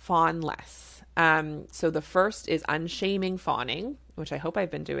to fawn less. So the first is unshaming fawning, which I hope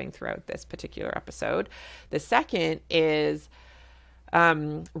I've been doing throughout this particular episode. The second is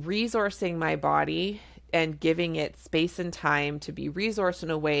resourcing my body and giving it space and time to be resourced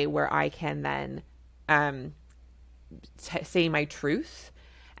in a way where I can then say my truth,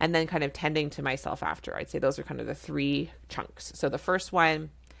 and then kind of tending to myself after. I'd say those are kind of the three chunks. So the first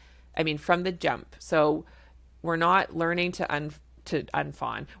one, from the jump. So we're not learning to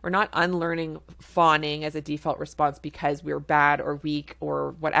unfawn. We're not unlearning fawning as a default response because we're bad or weak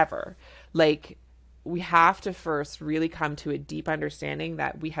or whatever. Like, we have to first really come to a deep understanding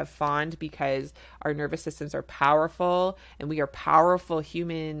that we have fawned because our nervous systems are powerful and we are powerful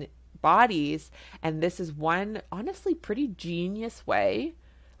human bodies. And this is one, honestly, pretty genius way.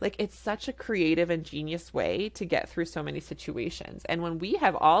 Like, it's such a creative and genius way to get through so many situations. And when we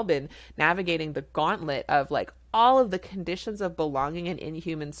have all been navigating the gauntlet of like all of the conditions of belonging and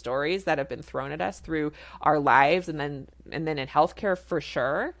inhuman stories that have been thrown at us through our lives, and then in healthcare for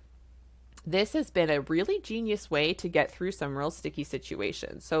sure, this has been a really genius way to get through some real sticky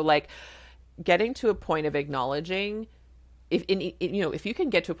situations. So like getting to a point of acknowledging, if you can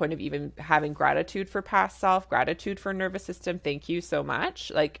get to a point of even having gratitude for past self, gratitude for nervous system, thank you so much.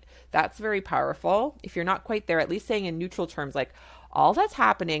 Like, that's very powerful. If you're not quite there, at least saying in neutral terms, like, all that's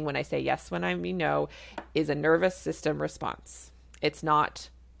happening when I say yes, when I mean no, is a nervous system response. It's not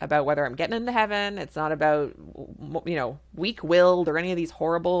about whether I'm getting into heaven. It's not about, weak-willed or any of these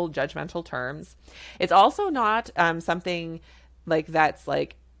horrible judgmental terms. It's also not something like that's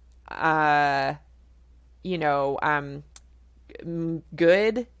like,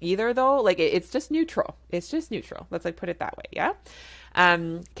 good either though. Like it's just neutral. Let's like put it that way. Yeah.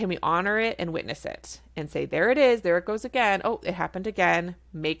 Can we honor it and witness it and say, there it is, there it goes again. Oh, it happened again.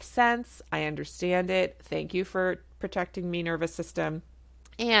 Makes sense. I understand it. Thank you for protecting me nervous system.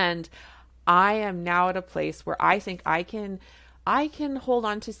 And I am now at a place where I think I can hold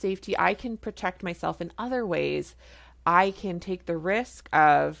on to safety. I can protect myself in other ways. I can take the risk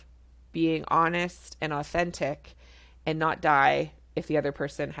of being honest and authentic and not die if the other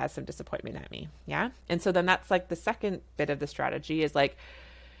person has some disappointment at me. Yeah. And so then that's like the second bit of the strategy is like,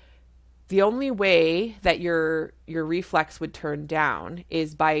 the only way that your reflex would turn down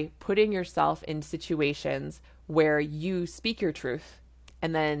is by putting yourself in situations where you speak your truth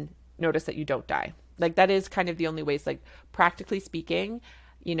and then notice that you don't die. Like that is kind of the only ways, like practically speaking,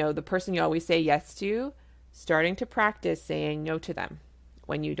 you know, the person you always say yes to, starting to practice saying no to them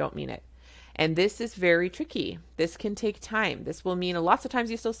when you don't mean it. And this is very tricky. This can take time. This will mean lots of times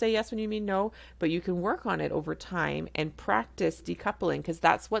you still say yes when you mean no, but you can work on it over time and practice decoupling, because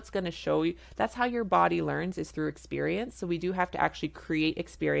that's what's going to show you. That's how your body learns, is through experience. So we do have to actually create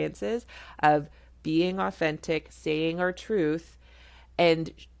experiences of being authentic, saying our truth,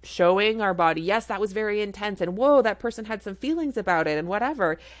 and showing our body, yes, that was very intense, and whoa, that person had some feelings about it and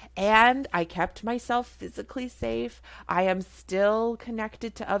whatever. And I kept myself physically safe. I am still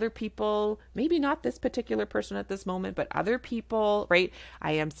connected to other people, maybe not this particular person at this moment, but other people, right?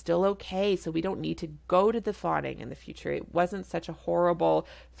 I am still okay. So we don't need to go to the fawning in the future. It wasn't such a horrible,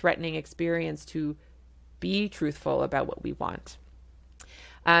 threatening experience to be truthful about what we want.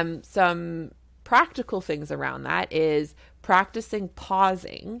 Some practical things around that is practicing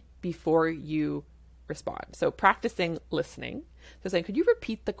pausing before you respond. So practicing listening. So saying, could you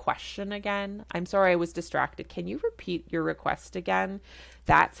repeat the question again? I'm sorry, I was distracted. Can you repeat your request again?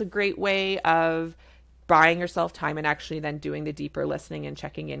 That's a great way of buying yourself time and actually then doing the deeper listening and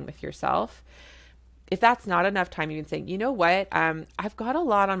checking in with yourself. If that's not enough time, you can say, you know what? I've got a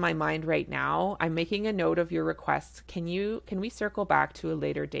lot on my mind right now. I'm making a note of your request. Can we circle back to a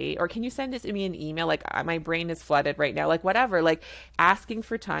later date? Or can you send it to me an email? Like my brain is flooded right now, like whatever, like asking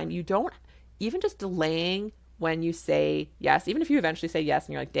for time. You don't, even just delaying when you say yes, even if you eventually say yes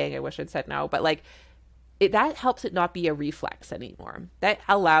and you're like, dang, I wish I'd said no, but like that helps it not be a reflex anymore. That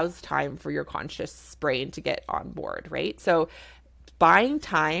allows time for your conscious brain to get on board, right? So buying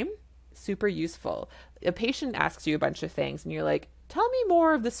time, super useful. A patient asks you a bunch of things and you're like, tell me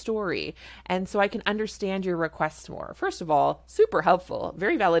more of the story. And so I can understand your request more. First of all, super helpful,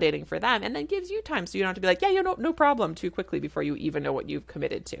 very validating for them, and then gives you time. So you don't have to be like, yeah, no problem too quickly before you even know what you've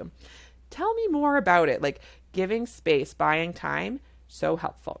committed to. Tell me more about it. Like giving space, buying time, so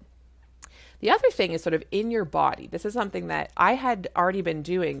helpful. The other thing is sort of in your body. This is something that I had already been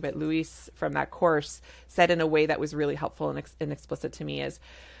doing, but Luis from that course said in a way that was really helpful and explicit to me is,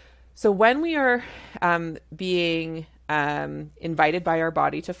 so when we are being invited by our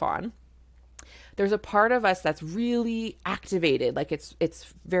body to fawn, there's a part of us that's really activated, like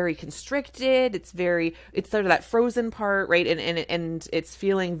it's very constricted, it's sort of that frozen part, right? And it's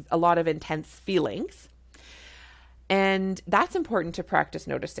feeling a lot of intense feelings. And that's important to practice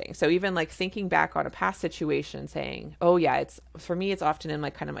noticing. So even like thinking back on a past situation, saying, oh yeah, for me, it's often in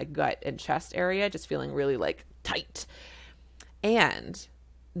like kind of my gut and chest area, just feeling really like tight. And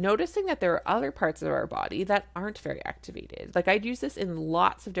noticing that there are other parts of our body that aren't very activated. Like I'd use this in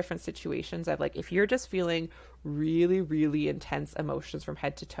lots of different situations. I've like, if you're just feeling really, really intense emotions from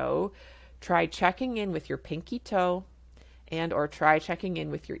head to toe, try checking in with your pinky toe and or try checking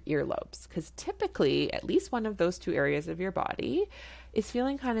in with your earlobes. Because typically at least one of those two areas of your body is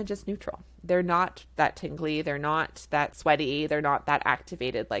feeling kind of just neutral. They're not that tingly. They're not that sweaty. They're not that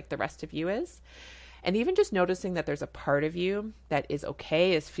activated like the rest of you is. And even just noticing that there's a part of you that is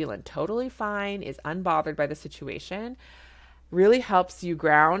okay, is feeling totally fine, is unbothered by the situation, really helps you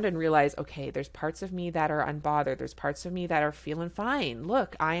ground and realize, okay, there's parts of me that are unbothered. There's parts of me that are feeling fine.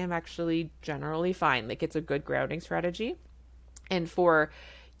 Look, I am actually generally fine. Like it's a good grounding strategy. And for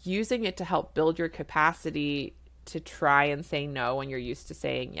using it to help build your capacity to try and say no when you're used to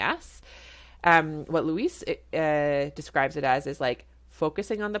saying yes, what Luis describes it as is like,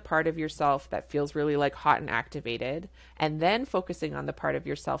 focusing on the part of yourself that feels really like hot and activated, and then focusing on the part of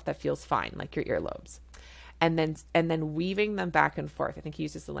yourself that feels fine, like your earlobes, and then weaving them back and forth. I think he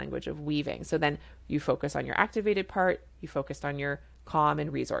uses the language of weaving. So then you focus on your activated part, you focused on your calm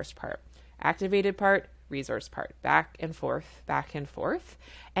and resource part, activated part, resource part, back and forth, back and forth.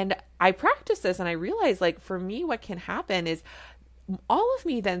 And I practice this and I realize, like, for me, what can happen is all of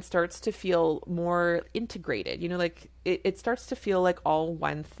me then starts to feel more integrated, like it starts to feel like all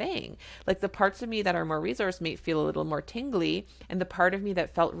one thing. Like the parts of me that are more resource may feel a little more tingly, and the part of me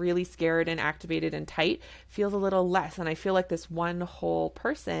that felt really scared and activated and tight feels a little less. And I feel like this one whole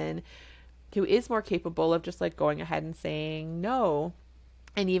person who is more capable of just like going ahead and saying no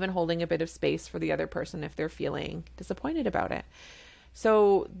and even holding a bit of space for the other person if they're feeling disappointed about it.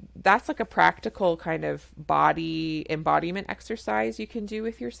 So that's like a practical kind of body embodiment exercise you can do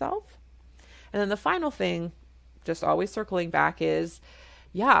with yourself. And then the final thing, just always circling back, is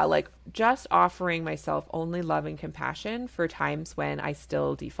yeah, like just offering myself only love and compassion for times when I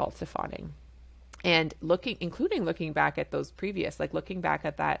still default to fawning. And including looking back at those previous, like looking back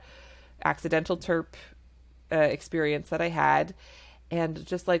at that accidental terp experience that I had, and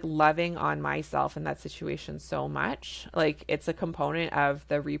just like loving on myself in that situation so much. Like it's a component of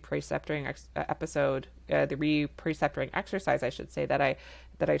the repreceptoring the repreceptoring exercise, I should say, that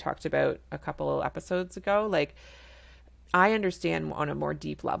I talked about a couple episodes ago. Like I understand on a more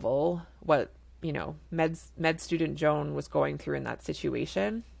deep level what, med student Joan was going through in that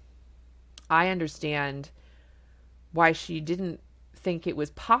situation. I understand why she didn't think it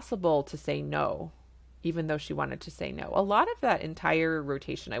was possible to say no, even though she wanted to say no. A lot of that entire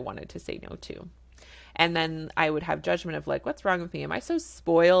rotation I wanted to say no to. And then I would have judgment of like, what's wrong with me? Am I so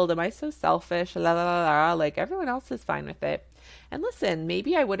spoiled? Am I so selfish? La, la, la, la. Like everyone else is fine with it. And listen,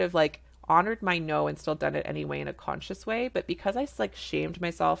 maybe I would have like honored my no and still done it anyway in a conscious way. But because I like shamed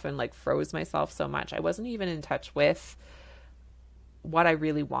myself and like froze myself so much, I wasn't even in touch with what I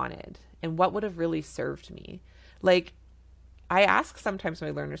really wanted and what would have really served me. Like I ask sometimes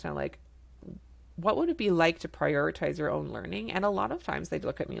my learners now, like, what would it be like to prioritize your own learning? And a lot of times they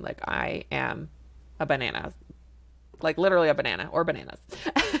look at me like I am a banana, like literally a banana or bananas.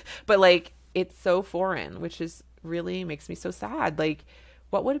 But like, it's so foreign, which is really makes me so sad. Like,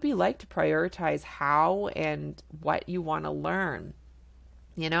 what would it be like to prioritize how and what you want to learn,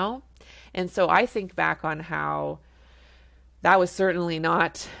 And so I think back on how that was certainly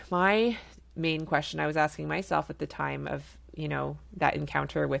not my main question I was asking myself at the time of, that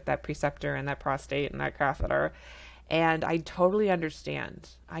encounter with that preceptor and that prostate and that catheter. And I totally understand.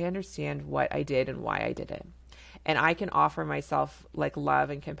 I understand what I did and why I did it. And I can offer myself like love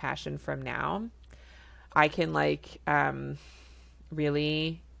and compassion from now. I can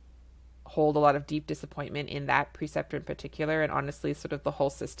really hold a lot of deep disappointment in that preceptor in particular, and honestly sort of the whole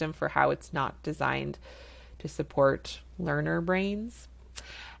system for how it's not designed to support learner brains.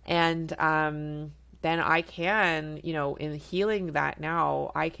 And then I can, in healing that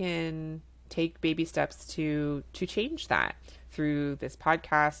now, I can take baby steps to change that through this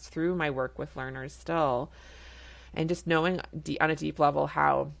podcast, through my work with learners still, and just knowing on a deep level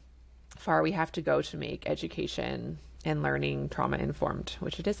how far we have to go to make education and learning trauma informed,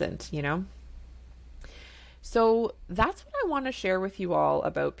 which it isn't, So that's what I want to share with you all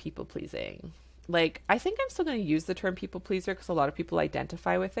about people pleasing. Like, I think I'm still going to use the term people pleaser because a lot of people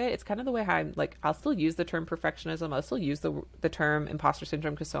identify with it. It's kind of the way how I'm like, I'll still use the term perfectionism. I'll still use the term imposter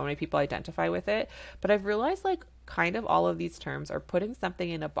syndrome because so many people identify with it. But I've realized like kind of all of these terms are putting something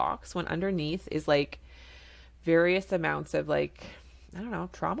in a box when underneath is like various amounts of like, I don't know,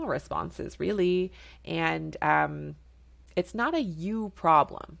 trauma responses really. And, it's not a you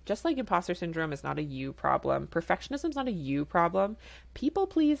problem. Just like imposter syndrome is not a you problem. Perfectionism is not a you problem. People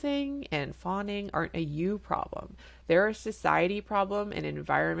pleasing and fawning aren't a you problem. They're a society problem, an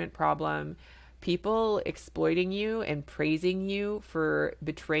environment problem. People exploiting you and praising you for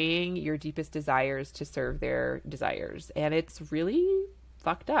betraying your deepest desires to serve their desires. And it's really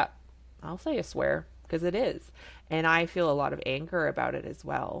fucked up. I'll say a swear because it is. And I feel a lot of anger about it as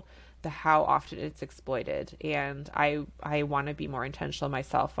well. How often it's exploited, and I want to be more intentional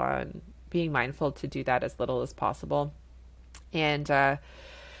myself on being mindful to do that as little as possible. And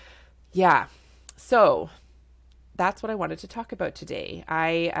so that's what I wanted to talk about today.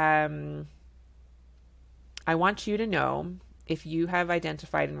 I want you to know, if you have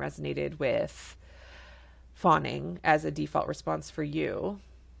identified and resonated with fawning as a default response for you,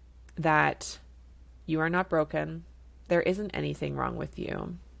 that you are not broken. There isn't anything wrong with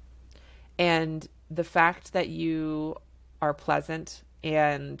you. And the fact that you are pleasant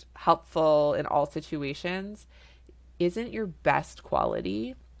and helpful in all situations isn't your best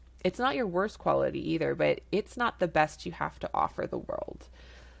quality. It's not your worst quality either, but it's not the best you have to offer the world.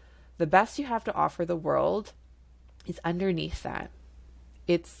 The best you have to offer the world is underneath that.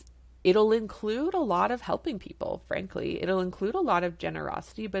 It'll include a lot of helping people, frankly. It'll include a lot of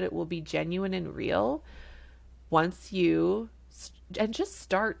generosity, but it will be genuine and real once you and just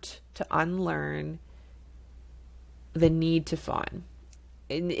start to unlearn the need to fawn.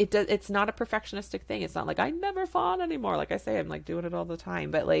 And it's not a perfectionistic thing. It's not like I never fawn anymore. Like I say, I'm like doing it all the time,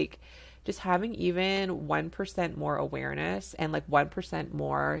 but like just having even 1% more awareness and like 1%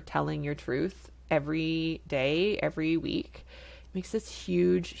 more telling your truth every day, every week makes this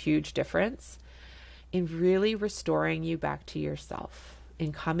huge, huge difference in really restoring you back to yourself,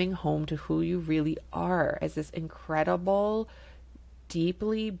 in coming home to who you really are as this incredible,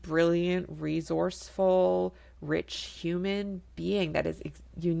 deeply brilliant, resourceful, rich human being that is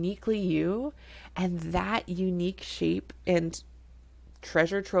uniquely you, and that unique shape and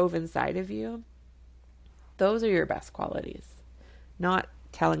treasure trove inside of you, those are your best qualities, not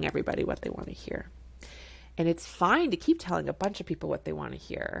telling everybody what they want to hear. And it's fine to keep telling a bunch of people what they want to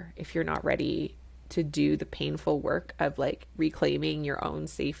hear if you're not ready to do the painful work of like reclaiming your own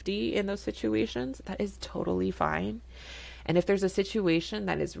safety in those situations. That is totally fine. And if there's a situation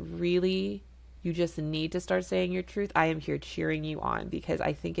that is really, you just need to start saying your truth, I am here cheering you on, because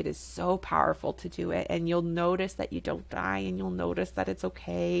I think it is so powerful to do it. And you'll notice that you don't die, and you'll notice that it's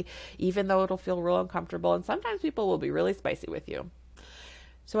okay, even though it'll feel real uncomfortable. And sometimes people will be really spicy with you.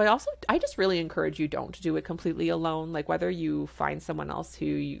 So I just really encourage you, don't do it completely alone. Like whether you find someone else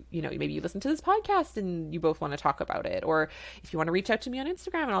who, maybe you listen to this podcast and you both want to talk about it, or if you want to reach out to me on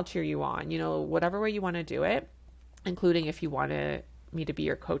Instagram and I'll cheer you on, whatever way you want to do it, including if you want me to be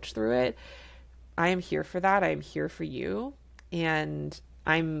your coach through it. I am here for that. I am here for you. And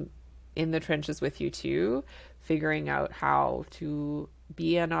I'm in the trenches with you too, figuring out how to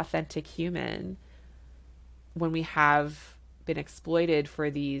be an authentic human when we have been exploited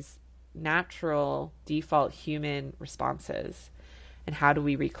for these natural default human responses, and how do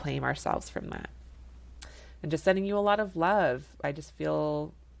we reclaim ourselves from that. And just sending you a lot of love. I just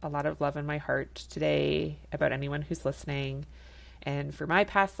feel a lot of love in my heart today about anyone who's listening, and for my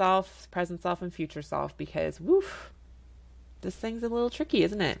past self, present self, and future self, because this thing's a little tricky,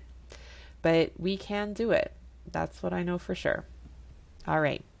 isn't it? But we can do it. That's what I know for sure. All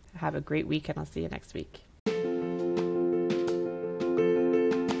right. Have a great week, and I'll see you next week.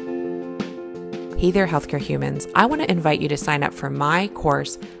 Hey there, healthcare humans. I want to invite you to sign up for my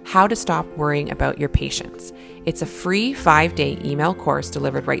course, How to Stop Worrying About Your Patients. It's a free 5-day email course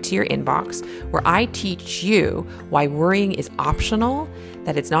delivered right to your inbox, where I teach you why worrying is optional,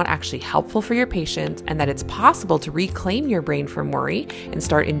 that it's not actually helpful for your patients, and that it's possible to reclaim your brain from worry and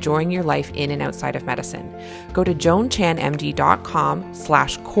start enjoying your life in and outside of medicine. Go to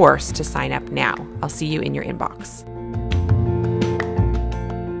joanchanmd.com/course to sign up now. I'll see you in your inbox.